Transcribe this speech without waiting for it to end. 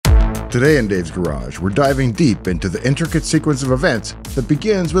Today in Dave's Garage, we're diving deep into the intricate sequence of events that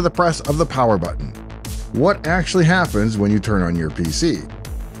begins with the press of the power button. What actually happens when you turn on your PC?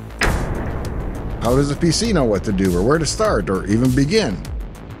 How does a PC know what to do, or where to start, or even begin?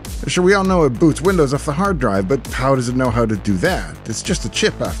 Sure, we all know it boots Windows off the hard drive, but how does it know how to do that? It's just a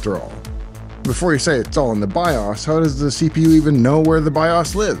chip after all. Before you say it's all in the BIOS, how does the CPU even know where the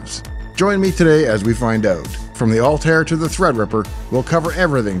BIOS lives? Join me today as we find out. From the Altair to the Threadripper, we'll cover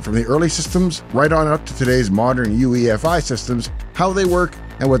everything from the early systems right on up to today's modern UEFI systems, how they work,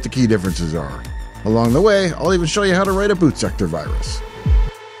 and what the key differences are. Along the way, I'll even show you how to write a boot sector virus.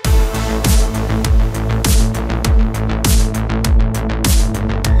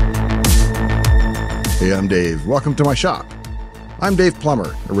 Hey, I'm Dave. Welcome to my shop. I'm Dave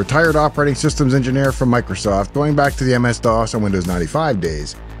Plummer, a retired operating systems engineer from Microsoft going back to the MS-DOS and Windows 95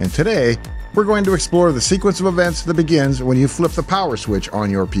 days, and today we're going to explore the sequence of events that begins when you flip the power switch on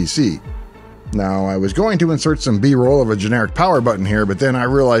your PC. Now, I was going to insert some B-roll of a generic power button here, but then I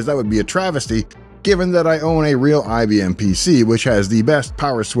realized that would be a travesty given that I own a real IBM PC which has the best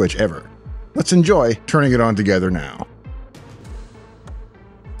power switch ever. Let's enjoy turning it on together now.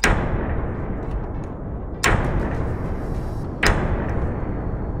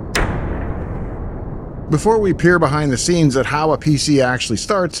 Before we peer behind the scenes at how a PC actually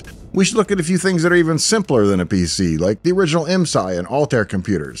starts, we should look at a few things that are even simpler than a PC, like the original IMSI and Altair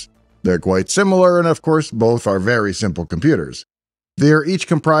computers. They're quite similar, and of course, both are very simple computers. They are each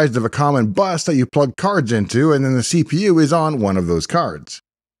comprised of a common bus that you plug cards into, and then the CPU is on one of those cards.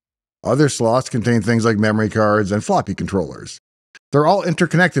 Other slots contain things like memory cards and floppy controllers. They're all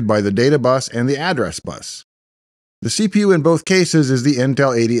interconnected by the data bus and the address bus. The CPU in both cases is the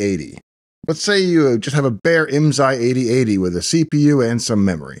Intel 8080. Let's say you just have a bare IMSI 8080 with a CPU and some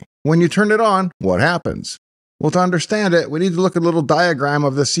memory. When you turn it on, what happens? Well, to understand it, we need to look at a little diagram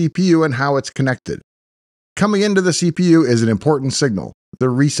of the CPU and how it's connected. Coming into the CPU is an important signal, the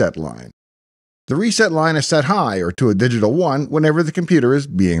reset line. The reset line is set high, or to a digital 1, whenever the computer is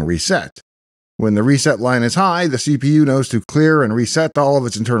being reset. When the reset line is high, the CPU knows to clear and reset all of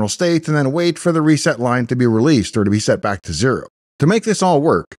its internal states and then wait for the reset line to be released or to be set back to 0. To make this all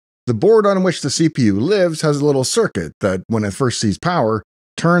work, the board on which the CPU lives has a little circuit that, when it first sees power,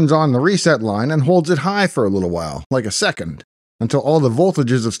 turns on the reset line and holds it high for a little while, like a second, until all the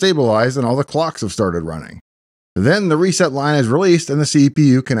voltages have stabilized and all the clocks have started running. Then the reset line is released and the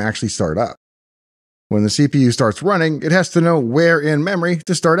CPU can actually start up. When the CPU starts running, it has to know where in memory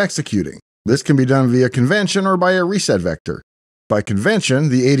to start executing. This can be done via convention or by a reset vector. By convention,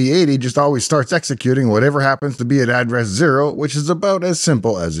 the 8080 just always starts executing whatever happens to be at address 0, which is about as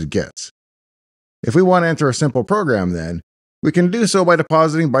simple as it gets. If we want to enter a simple program then, we can do so by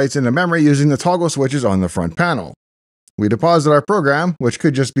depositing bytes into memory using the toggle switches on the front panel. We deposit our program, which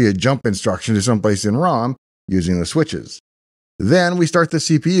could just be a jump instruction to someplace in ROM, using the switches. Then we start the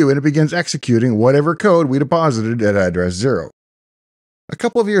CPU and it begins executing whatever code we deposited at address 0. A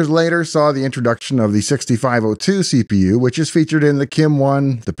couple of years later saw the introduction of the 6502 CPU, which is featured in the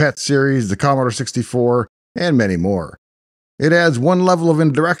KIM-1, the PET series, the Commodore 64, and many more. It adds one level of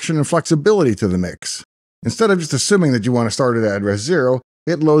indirection and flexibility to the mix. Instead of just assuming that you want to start at address 0,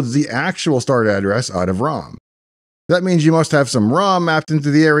 it loads the actual start address out of ROM. That means you must have some ROM mapped into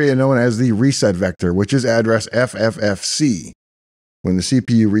the area known as the reset vector, which is address FFFC. When the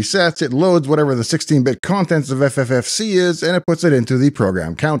CPU resets, it loads whatever the 16-bit contents of FFFC is, and it puts it into the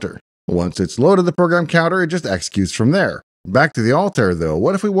program counter. Once it's loaded the program counter, it just executes from there. Back to the Altair though,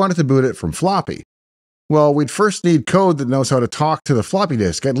 what if we wanted to boot it from floppy? Well, we'd first need code that knows how to talk to the floppy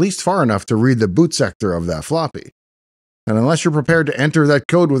disk at least far enough to read the boot sector of that floppy. And unless you're prepared to enter that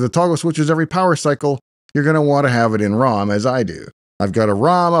code with the toggle switches every power cycle, you're going to want to have it in ROM as I do. I've got a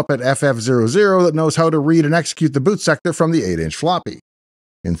ROM up at FF00 that knows how to read and execute the boot sector from the 8-inch floppy.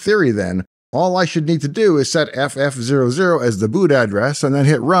 In theory then, all I should need to do is set FF00 as the boot address and then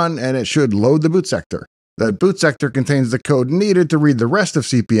hit run and it should load the boot sector. That boot sector contains the code needed to read the rest of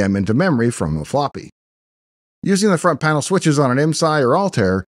CP/M into memory from the floppy. Using the front panel switches on an IMSI or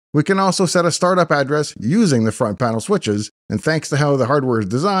Altair, we can also set a startup address using the front panel switches, and thanks to how the hardware is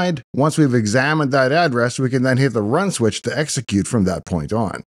designed, once we've examined that address, we can then hit the run switch to execute from that point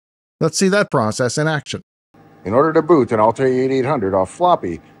on. Let's see that process in action. In order to boot an Altair 8800 off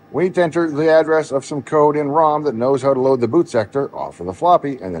floppy, we need to enter the address of some code in ROM that knows how to load the boot sector off of the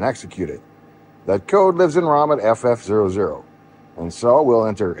floppy and then execute it. That code lives in ROM at FF00. And so we'll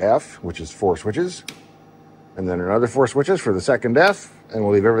enter F, which is 4 switches, and then another 4 switches for the second F, and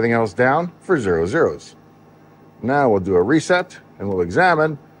we'll leave everything else down for 0 zeros. Now we'll do a reset, and we'll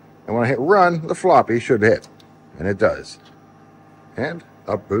examine, and when I hit run, the floppy should hit. And it does. And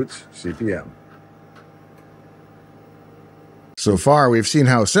Up boots CP/M. So far, we've seen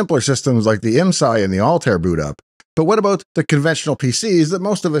how simpler systems like the IMSI and the Altair boot up. But what about the conventional PCs that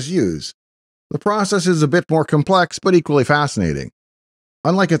most of us use? The process is a bit more complex, but equally fascinating.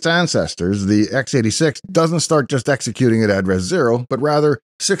 Unlike its ancestors, the x86 doesn't start just executing at address 0, but rather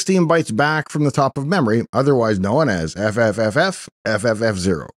 16 bytes back from the top of memory, otherwise known as FFFF,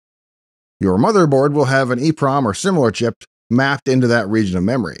 FFF0. Your motherboard will have an EEPROM or similar chip mapped into that region of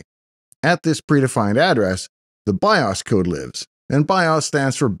memory. At this predefined address, the BIOS code lives, and BIOS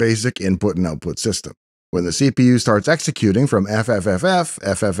stands for Basic Input and Output System. When the CPU starts executing from FFFF,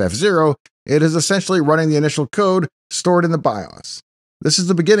 FFF0, it is essentially running the initial code stored in the BIOS. This is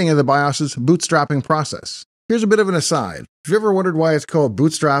the beginning of the BIOS's bootstrapping process. Here's a bit of an aside. If you ever wondered why it's called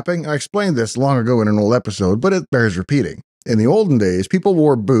bootstrapping, I explained this long ago in an old episode, but it bears repeating. In the olden days, people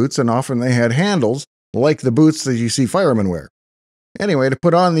wore boots and often they had handles, like the boots that you see firemen wear. Anyway, to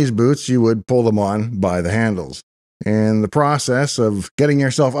put on these boots, you would pull them on by the handles. And the process of getting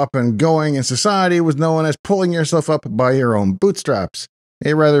yourself up and going in society was known as pulling yourself up by your own bootstraps.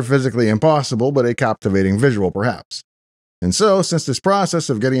 A rather physically impossible, but a captivating visual perhaps. And so, since this process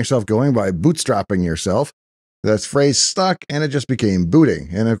of getting yourself going by bootstrapping yourself, that phrase stuck and it just became booting,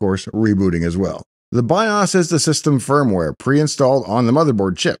 and of course, rebooting as well. The BIOS is the system firmware pre-installed on the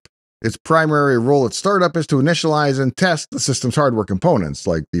motherboard chip. Its primary role at startup is to initialize and test the system's hardware components,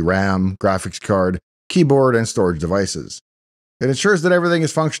 like the RAM, graphics card, keyboard, and storage devices. It ensures that everything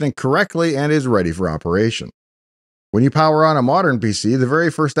is functioning correctly and is ready for operation. When you power on a modern PC, the very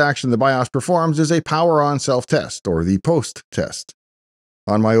first action the BIOS performs is a power-on self-test, or the post test.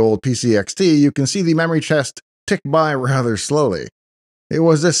 On my old PC XT, you can see the memory test tick by rather slowly. It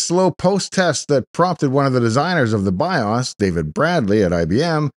was this slow post-test that prompted one of the designers of the BIOS, David Bradley at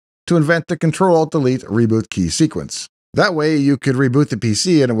IBM, to invent the Control-Alt-Delete reboot key sequence. That way, you could reboot the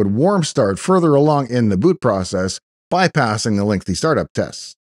PC and it would warm start further along in the boot process, bypassing the lengthy startup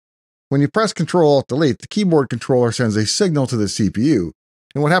tests. When you press Control-Alt-Delete, the keyboard controller sends a signal to the CPU,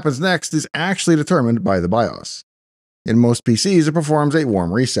 and what happens next is actually determined by the BIOS. In most PCs, it performs a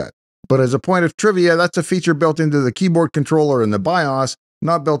warm reset. But as a point of trivia, that's a feature built into the keyboard controller in the BIOS,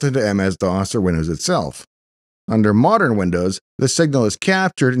 not built into MS-DOS or Windows itself. Under modern Windows, the signal is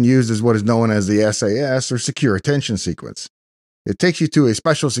captured and used as what is known as the SAS, or Secure Attention Sequence. It takes you to a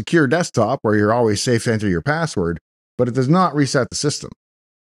special secure desktop where you're always safe to enter your password, but it does not reset the system.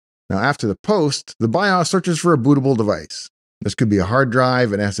 Now, after the post, the BIOS searches for a bootable device. This could be a hard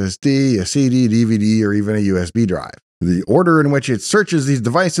drive, an SSD, a CD, DVD, or even a USB drive. The order in which it searches these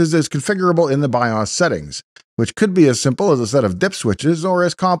devices is configurable in the BIOS settings, which could be as simple as a set of dip switches or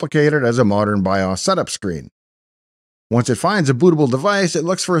as complicated as a modern BIOS setup screen. Once it finds a bootable device, it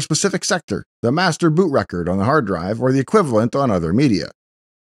looks for a specific sector, the master boot record on the hard drive or the equivalent on other media.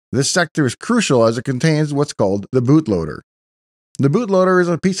 This sector is crucial as it contains what's called the bootloader. The bootloader is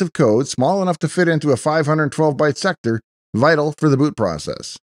a piece of code small enough to fit into a 512-byte sector, vital for the boot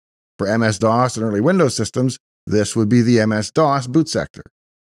process. For MS-DOS and early Windows systems, this would be the MS-DOS boot sector.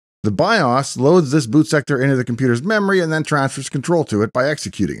 The BIOS loads this boot sector into the computer's memory and then transfers control to it by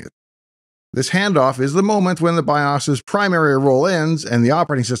executing it. This handoff is the moment when the BIOS's primary role ends and the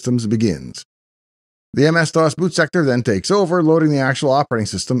operating system's begins. The MS-DOS boot sector then takes over, loading the actual operating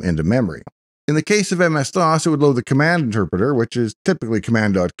system into memory. In the case of MS-DOS, it would load the command interpreter, which is typically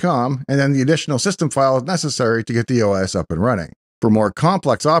command.com, and then the additional system files necessary to get the OS up and running. For more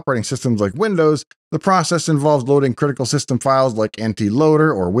complex operating systems like Windows, the process involves loading critical system files like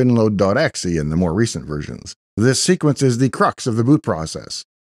ntloader or winload.exe in the more recent versions. This sequence is the crux of the boot process.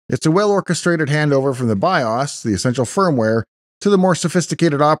 It's a well-orchestrated handover from the BIOS, the essential firmware, to the more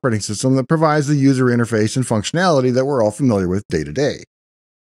sophisticated operating system that provides the user interface and functionality that we're all familiar with day to day.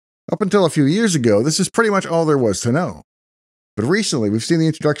 Up until a few years ago, this is pretty much all there was to know. But recently, we've seen the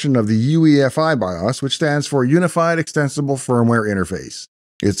introduction of the UEFI BIOS, which stands for Unified Extensible Firmware Interface.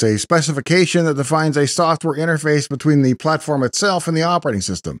 It's a specification that defines a software interface between the platform itself and the operating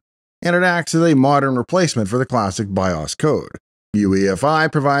system, and it acts as a modern replacement for the classic BIOS code.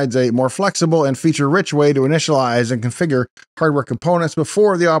 UEFI provides a more flexible and feature-rich way to initialize and configure hardware components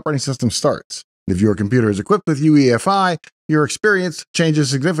before the operating system starts. If your computer is equipped with UEFI, your experience changes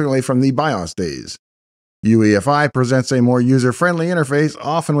significantly from the BIOS days. UEFI presents a more user-friendly interface,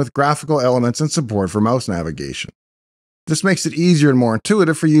 often with graphical elements and support for mouse navigation. This makes it easier and more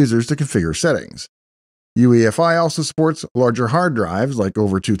intuitive for users to configure settings. UEFI also supports larger hard drives, like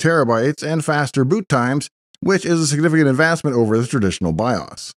over 2 terabytes, and faster boot times, which is a significant advancement over the traditional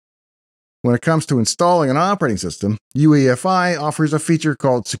BIOS. When it comes to installing an operating system, UEFI offers a feature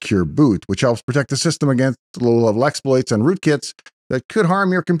called Secure Boot, which helps protect the system against low-level exploits and rootkits that could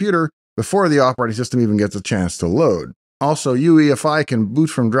harm your computer before the operating system even gets a chance to load. Also, UEFI can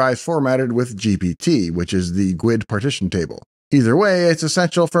boot from drives formatted with GPT, which is the GUID partition table. Either way, it's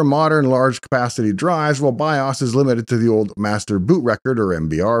essential for modern large-capacity drives, while BIOS is limited to the old master boot record or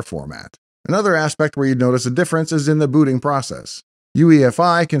MBR format. Another aspect where you'd notice a difference is in the booting process.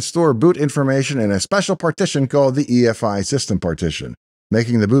 UEFI can store boot information in a special partition called the EFI system partition,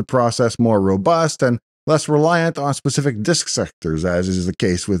 making the boot process more robust and less reliant on specific disk sectors, as is the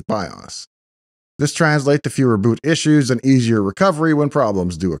case with BIOS. This translates to fewer boot issues and easier recovery when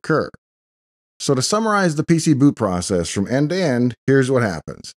problems do occur. So to summarize the PC boot process from end to end, here's what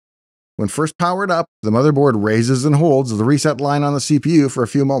happens. When first powered up, the motherboard raises and holds the reset line on the CPU for a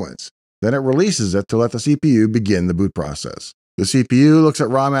few moments. Then it releases it to let the CPU begin the boot process. The CPU looks at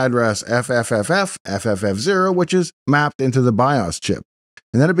ROM address FFFF0, which is mapped into the BIOS chip,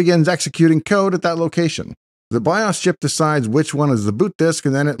 and then it begins executing code at that location. The BIOS chip decides which one is the boot disk,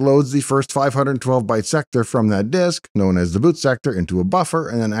 and then it loads the first 512-byte sector from that disk, known as the boot sector, into a buffer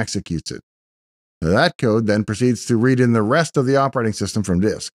and then executes it. That code then proceeds to read in the rest of the operating system from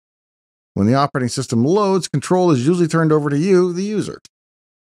disk. When the operating system loads, control is usually turned over to you, the user.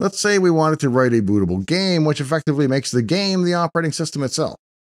 Let's say we wanted to write a bootable game, which effectively makes the game the operating system itself.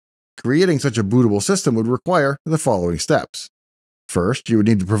 Creating such a bootable system would require the following steps. First, you would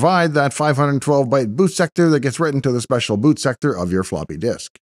need to provide that 512-byte boot sector that gets written to the special boot sector of your floppy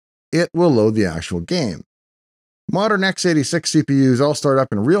disk. It will load the actual game. Modern x86 CPUs all start up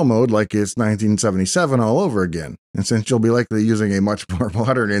in real mode like it's 1977 all over again, and since you'll be likely using a much more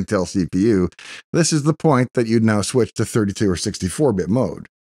modern Intel CPU, this is the point that you'd now switch to 32 or 64-bit mode.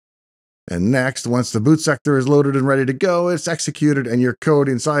 And next, once the boot sector is loaded and ready to go, it's executed and your code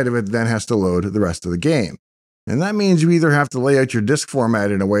inside of it then has to load the rest of the game. And that means you either have to lay out your disk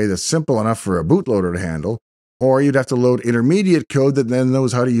format in a way that's simple enough for a bootloader to handle, or you'd have to load intermediate code that then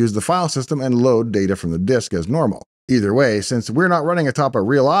knows how to use the file system and load data from the disk as normal. Either way, since we're not running atop a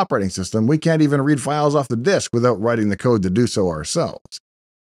real operating system, we can't even read files off the disk without writing the code to do so ourselves.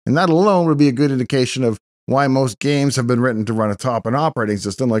 And that alone would be a good indication of why most games have been written to run atop an operating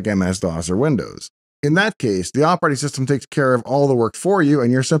system like MS-DOS or Windows. In that case, the operating system takes care of all the work for you,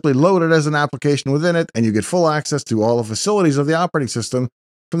 and you're simply loaded as an application within it, and you get full access to all the facilities of the operating system,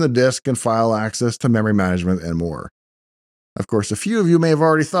 from the disk and file access to memory management and more. Of course, a few of you may have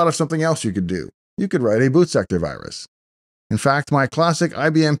already thought of something else you could do. You could write a boot sector virus. In fact, my classic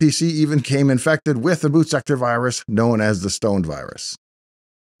IBM PC even came infected with a boot sector virus known as the Stoned virus.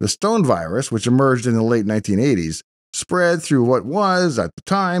 The Stoned virus, which emerged in the late 1980s, spread through what was, at the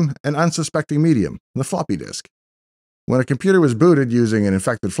time, an unsuspecting medium, the floppy disk. When a computer was booted using an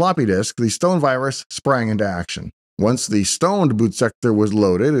infected floppy disk, the Stoned virus sprang into action. Once the stoned boot sector was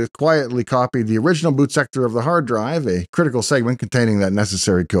loaded, it quietly copied the original boot sector of the hard drive, a critical segment containing that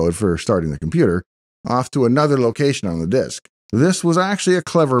necessary code for starting the computer, off to another location on the disk. This was actually a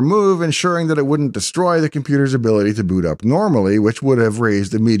clever move, ensuring that it wouldn't destroy the computer's ability to boot up normally, which would have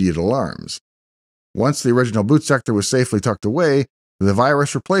raised immediate alarms. Once the original boot sector was safely tucked away, the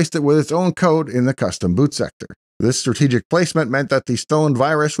virus replaced it with its own code in the custom boot sector. This strategic placement meant that the Stoned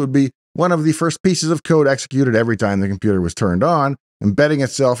virus would be one of the first pieces of code executed every time the computer was turned on, embedding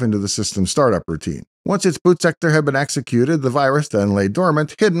itself into the system's startup routine. Once its boot sector had been executed, the virus then lay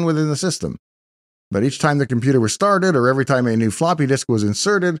dormant, hidden within the system. But each time the computer was started, or every time a new floppy disk was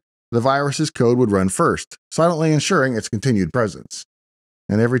inserted, the virus's code would run first, silently ensuring its continued presence.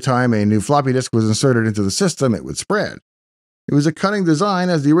 And every time a new floppy disk was inserted into the system, it would spread. It was a cunning design,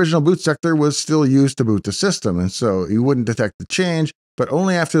 as the original boot sector was still used to boot the system, and so you wouldn't detect the change, but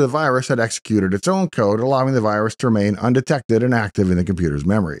only after the virus had executed its own code, allowing the virus to remain undetected and active in the computer's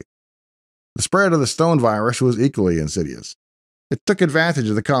memory. The spread of the Stoned virus was equally insidious. It took advantage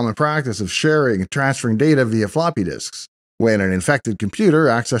of the common practice of sharing and transferring data via floppy disks. When an infected computer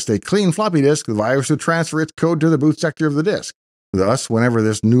accessed a clean floppy disk, the virus would transfer its code to the boot sector of the disk. Thus, whenever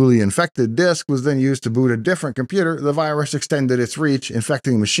this newly infected disk was then used to boot a different computer, the virus extended its reach,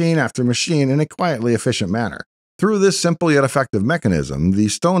 infecting machine after machine in a quietly efficient manner. Through this simple yet effective mechanism, the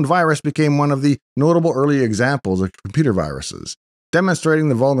Stoned virus became one of the notable early examples of computer viruses, demonstrating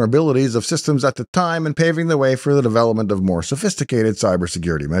the vulnerabilities of systems at the time and paving the way for the development of more sophisticated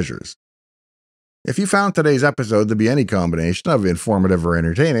cybersecurity measures. If you found today's episode to be any combination of informative or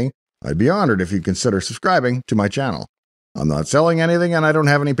entertaining, I'd be honored if you'd consider subscribing to my channel. I'm not selling anything and I don't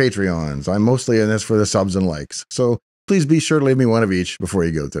have any Patreons. I'm mostly in this for the subs and likes, so please be sure to leave me one of each before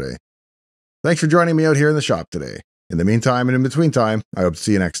you go today. Thanks for joining me out here in the shop today. In the meantime and in between time, I hope to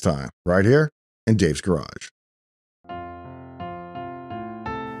see you next time, right here in Dave's Garage.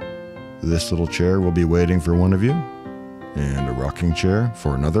 This little chair will be waiting for one of you. and a rocking chair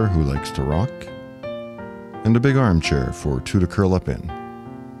for another who likes to rock, and a big armchair for two to curl up in.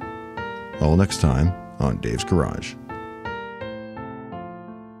 All next time on Dave's Garage.